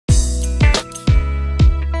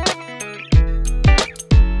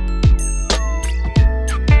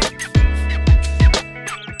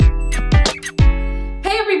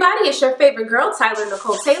favorite girl, Tyler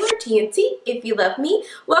Nicole Taylor, TNT, if you love me.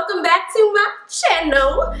 Welcome back to my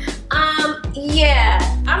channel.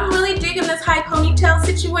 Yeah, I'm really digging this high ponytail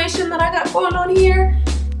situation that I got going on here.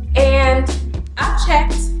 And I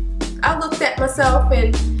checked, I looked at myself,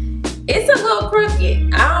 and it's a little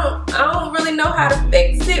crooked. I don't really know how to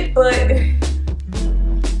fix it, but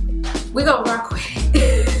we're gonna rock with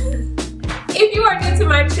it. If you are new to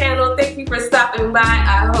my channel, thank you for stopping by.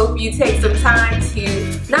 I hope you take some time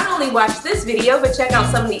to not only watch this video, but check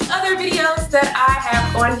out some of the other videos that I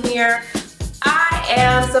have on here. I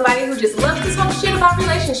am somebody who just loves to talk shit about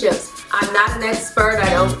relationships. I'm not an expert.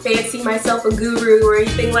 I don't fancy myself a guru or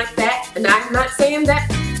anything like that. And I'm not saying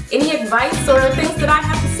that any advice or things that I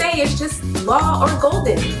have to say is just law or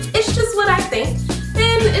golden. It's just what I think,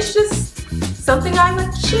 and it's just something I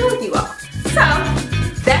like to share with you all. So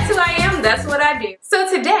that's who I am, that's what I do. So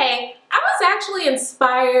today, I was actually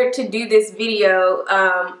inspired to do this video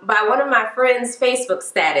by one of my friend's Facebook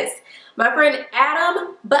status. My friend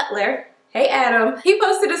Adam Butler, hey Adam, he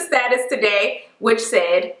posted a status today which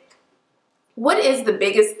said, what is the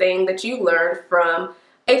biggest thing that you learned from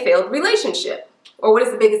a failed relationship? Or what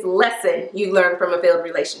is the biggest lesson you learned from a failed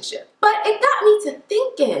relationship? But it got me to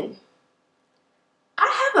thinking,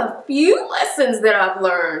 I have a few lessons that I've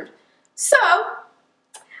learned. So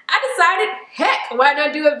I decided, heck, why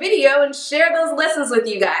not do a video and share those lessons with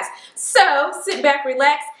you guys? So sit back,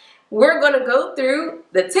 relax. We're gonna go through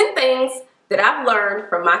the 10 things that I've learned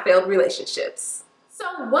from my failed relationships. So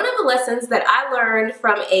one of the lessons that I learned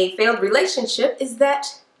from a failed relationship is that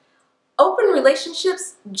open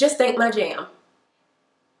relationships just ain't my jam.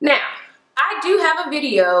 Now, I do have a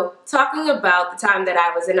video talking about the time that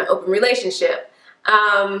I was in an open relationship.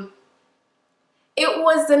 It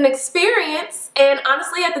was an experience, and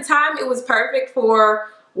honestly at the time it was perfect for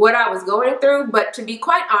what I was going through, but to be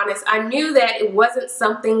quite honest, I knew that it wasn't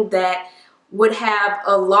something that would have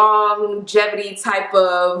a longevity type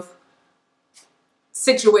of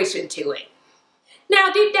situation to it.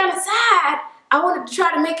 Now deep down inside, I wanted to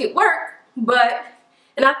try to make it work,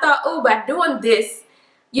 and I thought, oh, by doing this,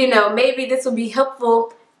 you know, maybe this will be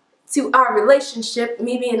helpful to our relationship,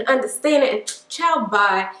 me being understanding and child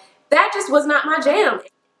by. That just was not my jam.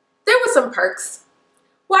 There were some perks.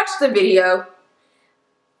 Watch the video.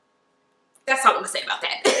 That's all I'm gonna say about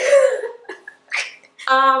that.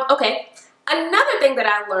 Okay, another thing that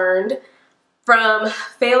I learned from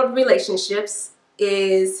failed relationships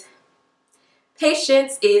is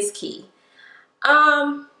patience is key.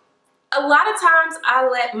 A lot of times I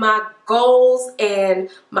let my goals and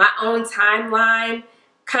my own timeline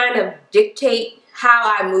kind of dictate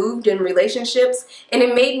how I moved in relationships, and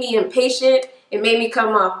it made me impatient. It made me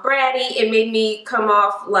come off bratty. It made me come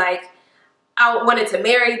off like I wanted to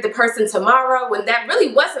marry the person tomorrow when that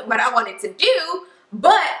really wasn't what I wanted to do,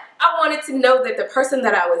 but I wanted to know that the person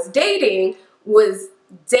that I was dating was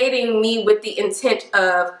dating me with the intent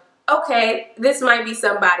of, okay, this might be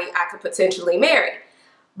somebody I could potentially marry.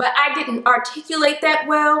 But I didn't articulate that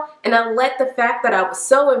well, and I let the fact that I was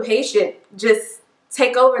so impatient just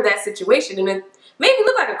take over that situation, and it made me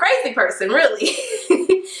look like a crazy person, really.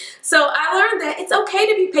 So I learned that it's okay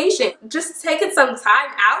to be patient. Just taking some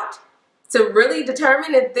time out to really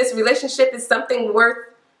determine if this relationship is something worth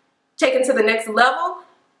taking to the next level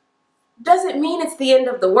doesn't mean it's the end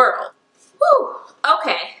of the world. Whew.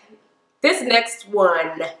 Okay, this next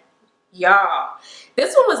one, y'all.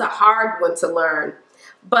 This one was a hard one to learn,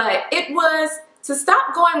 but it was to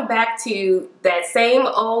stop going back to that same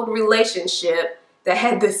old relationship that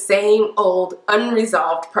had the same old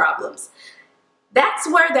unresolved problems. That's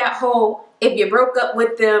where that whole, if you broke up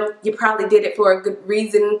with them, you probably did it for a good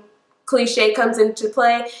reason cliche comes into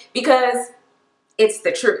play, because it's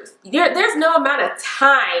the truth. There's no amount of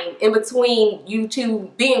time in between you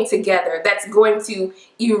two being together that's going to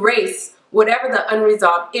erase whatever the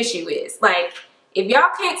unresolved issue is. Like, if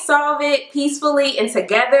y'all can't solve it peacefully and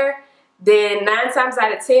together, then 9 times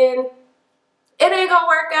out of 10, it ain't gonna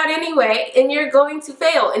work out anyway, and you're going to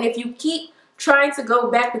fail. And if you keep trying to go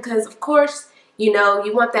back because, of course, you know,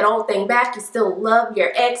 you want that old thing back, you still love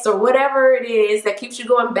your ex or whatever it is that keeps you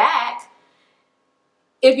going back,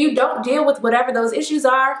 if you don't deal with whatever those issues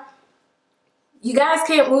are, you guys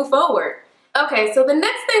can't move forward. Okay, so the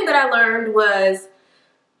next thing that I learned was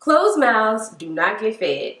closed mouths do not get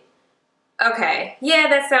fed. Okay, yeah,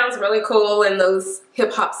 that sounds really cool in those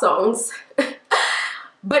hip-hop songs,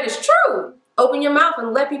 but it's true. Open your mouth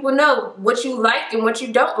and let people know what you like and what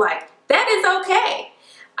you don't like. That is okay.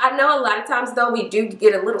 I know a lot of times though we do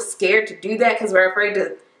get a little scared to do that because we're afraid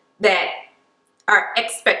that our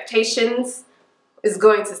expectations is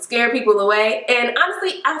going to scare people away. And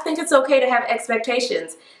honestly, I think it's okay to have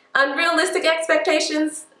expectations. Unrealistic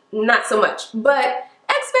expectations, not so much. But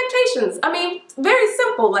expectations, I mean, very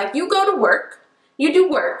simple. Like, you go to work, you do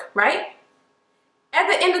work, right? At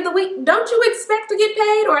the end of the week, don't you expect to get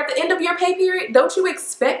paid? Or at the end of your pay period, don't you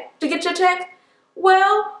expect to get your check?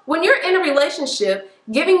 Well, when you're in a relationship,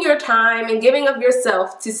 giving your time and giving of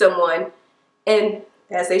yourself to someone, and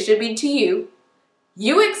as they should be to you,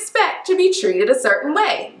 you expect to be treated a certain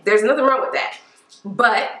way. There's nothing wrong with that.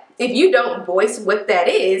 But if you don't voice what that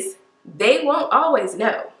is, they won't always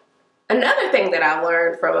know. Another thing that I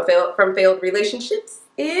learned from failed relationships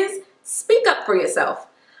is speak up for yourself.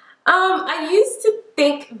 I used to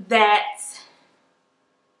think that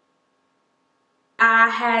I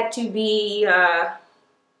had to be, I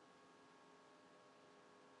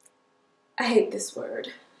hate this word,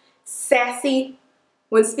 sassy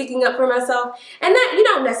when speaking up for myself, and that you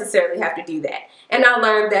don't necessarily have to do that. And I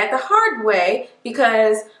learned that the hard way,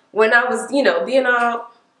 because when I was, being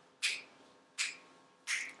all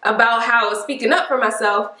about how I was speaking up for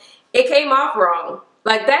myself, it came off wrong.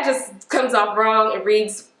 Like, that just comes off wrong, it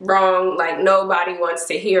reads wrong, like nobody wants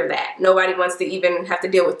to hear that. Nobody wants to even have to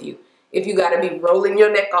deal with you if you gotta be rolling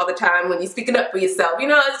your neck all the time when you're speaking up for yourself.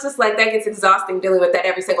 It's just like, that gets exhausting dealing with that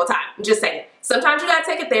every single time. I'm just saying. Sometimes you gotta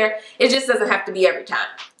take it there. It just doesn't have to be every time.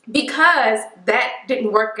 Because that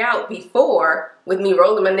didn't work out before with me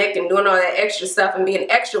rolling my neck and doing all that extra stuff and being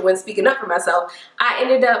extra when speaking up for myself, I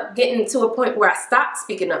ended up getting to a point where I stopped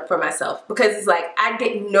speaking up for myself, because it's like I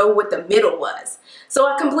didn't know what the middle was. So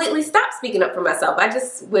I completely stopped speaking up for myself. I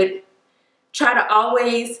just would try to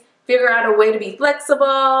always figure out a way to be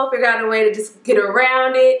flexible, figure out a way to just get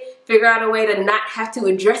around it, figure out a way to not have to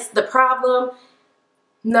address the problem.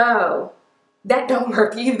 No, that don't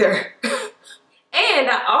work either. And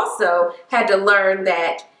I also had to learn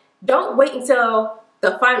that don't wait until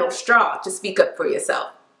the final straw to speak up for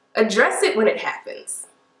yourself. Address it when it happens.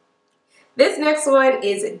 This next one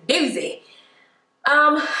is a doozy.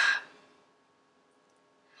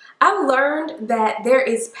 I learned that there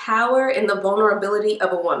is power in the vulnerability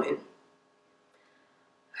of a woman.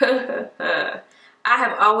 I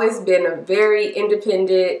have always been a very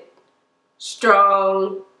independent,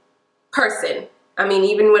 strong person. I mean,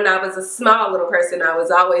 even when I was a small little person, I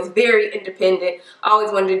was always very independent,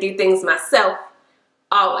 always wanted to do things myself,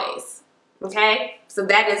 always, okay? So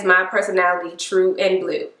that is my personality, true and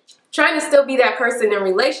blue. Trying to still be that person in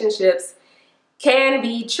relationships can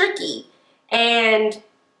be tricky, and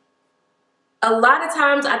a lot of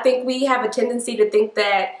times I think we have a tendency to think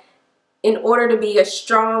that in order to be a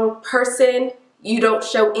strong person, you don't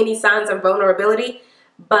show any signs of vulnerability,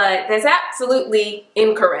 but that's absolutely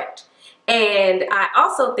incorrect. And I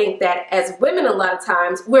also think that as women, a lot of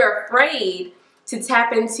times we're afraid to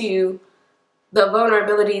tap into the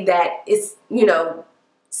vulnerability that is,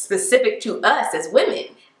 specific to us as women.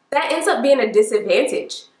 That ends up being a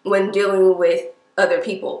disadvantage when dealing with other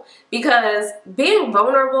people, because being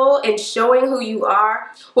vulnerable and showing who you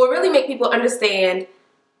are will really make people understand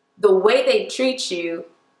the way they treat you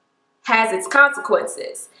has its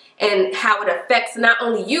consequences, and how it affects not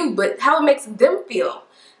only you, but how it makes them feel.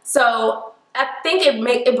 So I think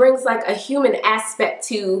it brings like a human aspect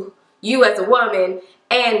to you as a woman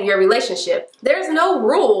and your relationship. There's no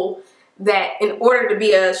rule that in order to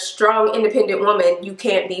be a strong, independent woman, you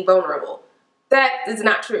can't be vulnerable. That is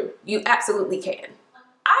not true. You absolutely can.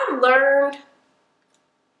 I learned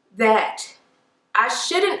that I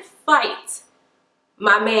shouldn't fight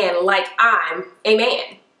my man like I'm a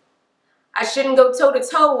man. I shouldn't go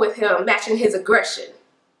toe-to-toe with him, matching his aggression.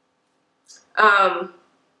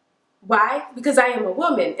 Why? Because I am a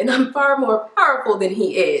woman and I'm far more powerful than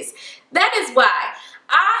he is. That is why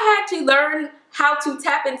I had to learn how to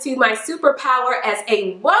tap into my superpower as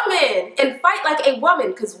a woman and fight like a woman,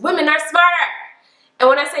 because women are smarter. And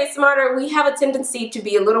when I say smarter, we have a tendency to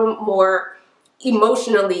be a little more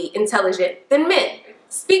emotionally intelligent than men.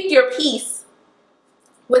 Speak your piece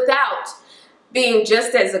without being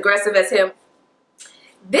just as aggressive as him.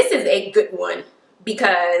 This is a good one,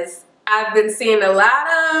 because I've been seeing a lot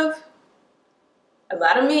of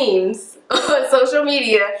memes on social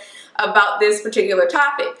media about this particular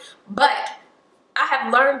topic. But I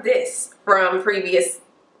have learned this from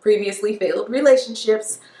previously failed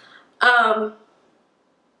relationships. It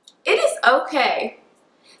is okay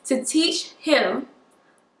to teach him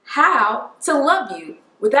how to love you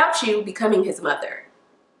without you becoming his mother.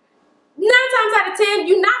 9 times out of 10,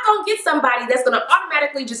 you're not going to get somebody that's going to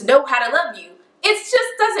automatically just know how to love you. It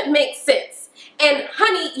just doesn't make sense. And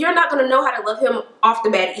honey, you're not going to know how to love him off the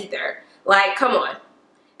bat either. Like, come on.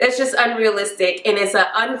 That's just unrealistic, and it's an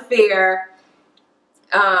unfair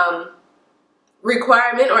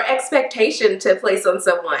requirement or expectation to place on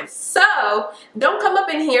someone. So don't come up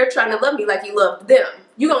in here trying to love me like you loved them.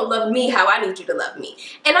 You're gonna love me how I need you to love me.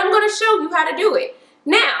 And I'm gonna show you how to do it.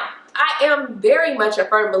 Now, I am very much a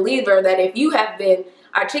firm believer that if you have been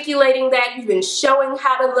articulating that, you've been showing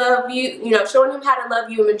how to love you, showing him how to love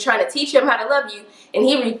you and been trying to teach him how to love you, and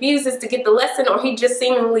he refuses to get the lesson or he just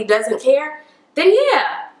seemingly doesn't care, then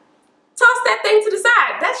yeah, toss that thing to the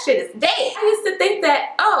side. That shit is dead. I used to think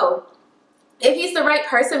that, oh, if he's the right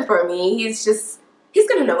person for me, he's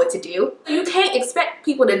gonna know what to do. You can't expect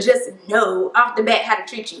people to just know off the bat how to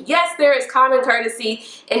treat you. Yes, there is common courtesy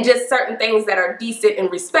and just certain things that are decent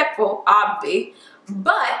and respectful, obviously,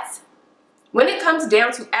 but when it comes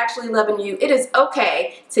down to actually loving you, it is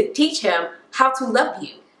okay to teach him how to love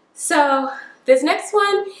you. So this next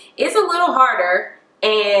one is a little harder,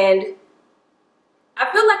 and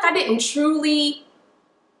I feel like I didn't truly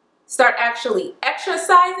start actually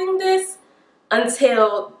exercising this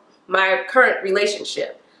until my current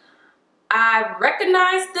relationship. I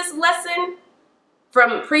recognized this lesson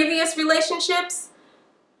from previous relationships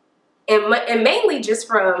and mainly just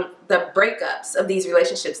from the breakups of these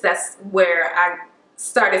relationships. That's where I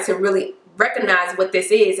started to really recognize what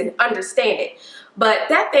this is and understand it. But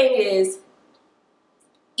that thing is,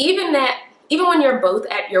 even when you're both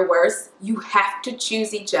at your worst, you have to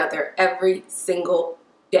choose each other every single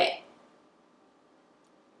day.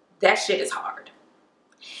 That shit is hard.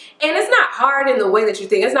 And it's not hard in the way that you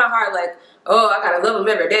think. It's not hard like, oh, I gotta love them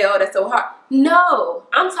every day. Oh, that's so hard. No,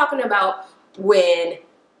 I'm talking about when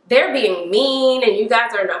they're being mean and you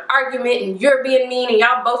guys are in an argument and you're being mean and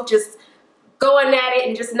y'all both just going at it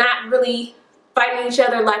and just not really fighting each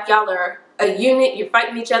other like y'all are a unit. You're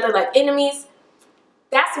fighting each other like enemies.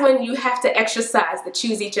 That's when you have to exercise to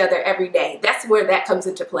choose each other every day. That's where that comes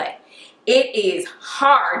into play. It is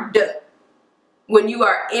hard when you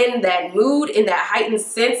are in that mood, in that heightened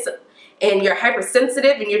sense, and you're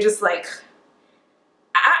hypersensitive and you're just like,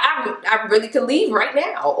 I really could leave right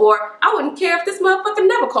now, or I wouldn't care if this motherfucker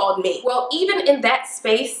never called me. Well, even in that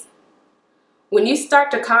space, when you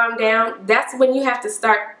start to calm down, that's when you have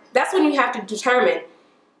to determine,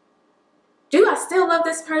 do I still love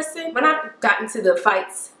this person? When I got into the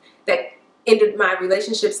fights that ended my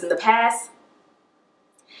relationships in the past,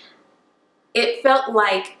 it felt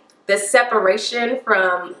like the separation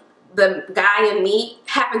from the guy and me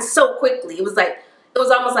happened so quickly. It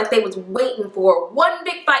was almost like they was waiting for one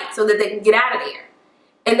big fight so that they can get out of there.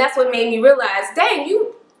 And that's what made me realize, dang,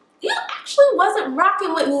 you actually wasn't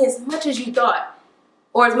rocking with me as much as you thought,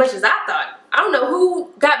 or as much as I thought. I don't know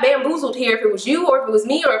who got bamboozled here, if it was you or if it was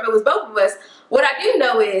me or if it was both of us. What I do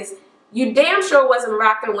know is you damn sure wasn't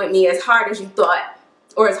rocking with me as hard as you thought,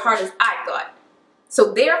 or as hard as I thought.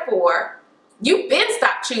 So therefore, you been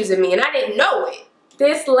stopped choosing me and I didn't know it.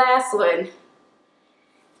 This last one,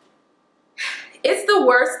 it's the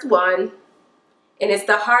worst one, and it's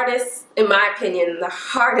the hardest, in my opinion, the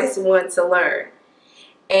hardest one to learn.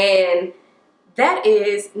 And that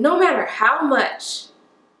is, no matter how much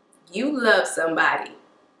you love somebody,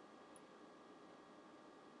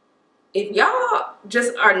 if y'all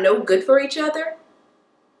just are no good for each other,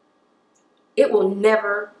 it will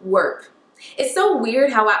never work. It's so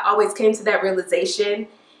weird how I always came to that realization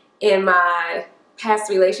in my past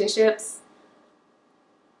relationships.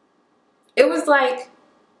 It was like,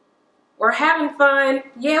 we're having fun.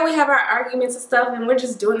 Yeah, we have our arguments and stuff, and we're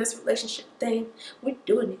just doing this relationship thing. We're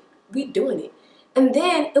doing it. We doing it. And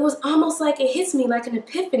then it was almost like it hits me like an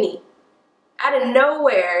epiphany. Out of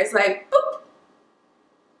nowhere, it's like, boop,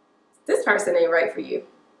 this person ain't right for you.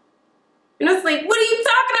 And it's like, what are you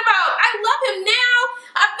talking about? I love him now.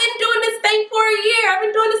 I've been doing this thing for a year. I've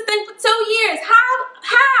been doing this thing for 2 years.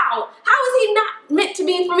 How is he not meant to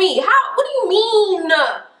be for me? What do you mean?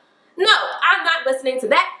 No, I'm not listening to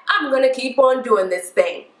that. I'm gonna keep on doing this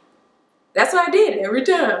thing. That's what I did every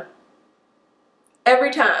time.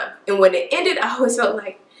 Every time. And when it ended, I always felt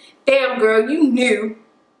like, damn girl, you knew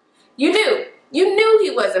he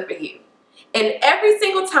wasn't for you. And every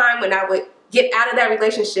single time when I would get out of that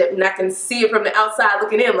relationship and I can see it from the outside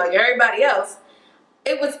looking in like everybody else,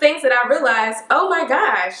 it was things that I realized, oh my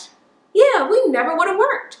gosh, yeah, we never would have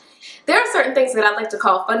worked. There are certain things that I like to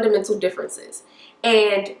call fundamental differences.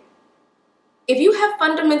 And if you have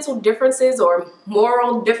fundamental differences or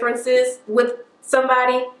moral differences with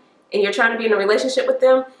somebody and you're trying to be in a relationship with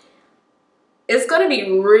them, it's going to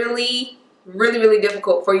be really, really, really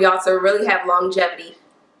difficult for y'all to really have longevity.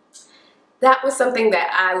 That was something that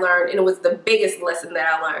I learned, and it was the biggest lesson that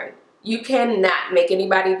I learned. You cannot make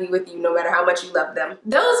anybody be with you no matter how much you love them.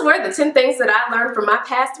 Those were the 10 things that I learned from my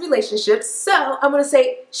past relationships. So I'm going to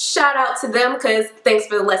say shout out to them because thanks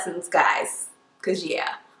for the lessons, guys. Because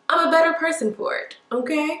yeah, I'm a better person for it,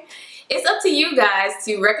 okay? It's up to you guys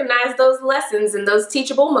to recognize those lessons and those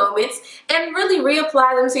teachable moments and really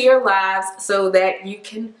reapply them to your lives so that you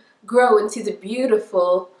can grow into the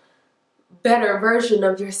beautiful, better version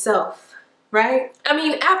of yourself, right? I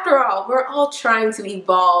mean, after all, we're all trying to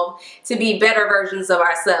evolve to be better versions of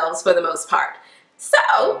ourselves for the most part.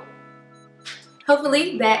 So,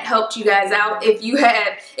 hopefully that helped you guys out. If you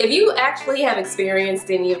actually have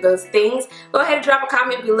experienced any of those things, go ahead and drop a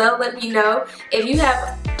comment below, let me know. If you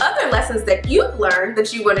have other lessons that you've learned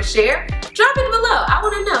that you want to share, drop it below. I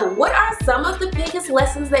want to know, what are some of the biggest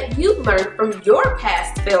lessons that you've learned from your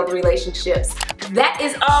past failed relationships? That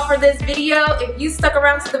is all for this video. If you stuck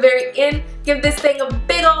around to the very end, give this thing a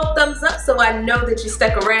big old thumbs up so I know that you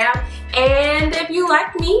stuck around. And if you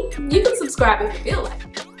like me, you can subscribe if you feel like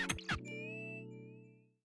it.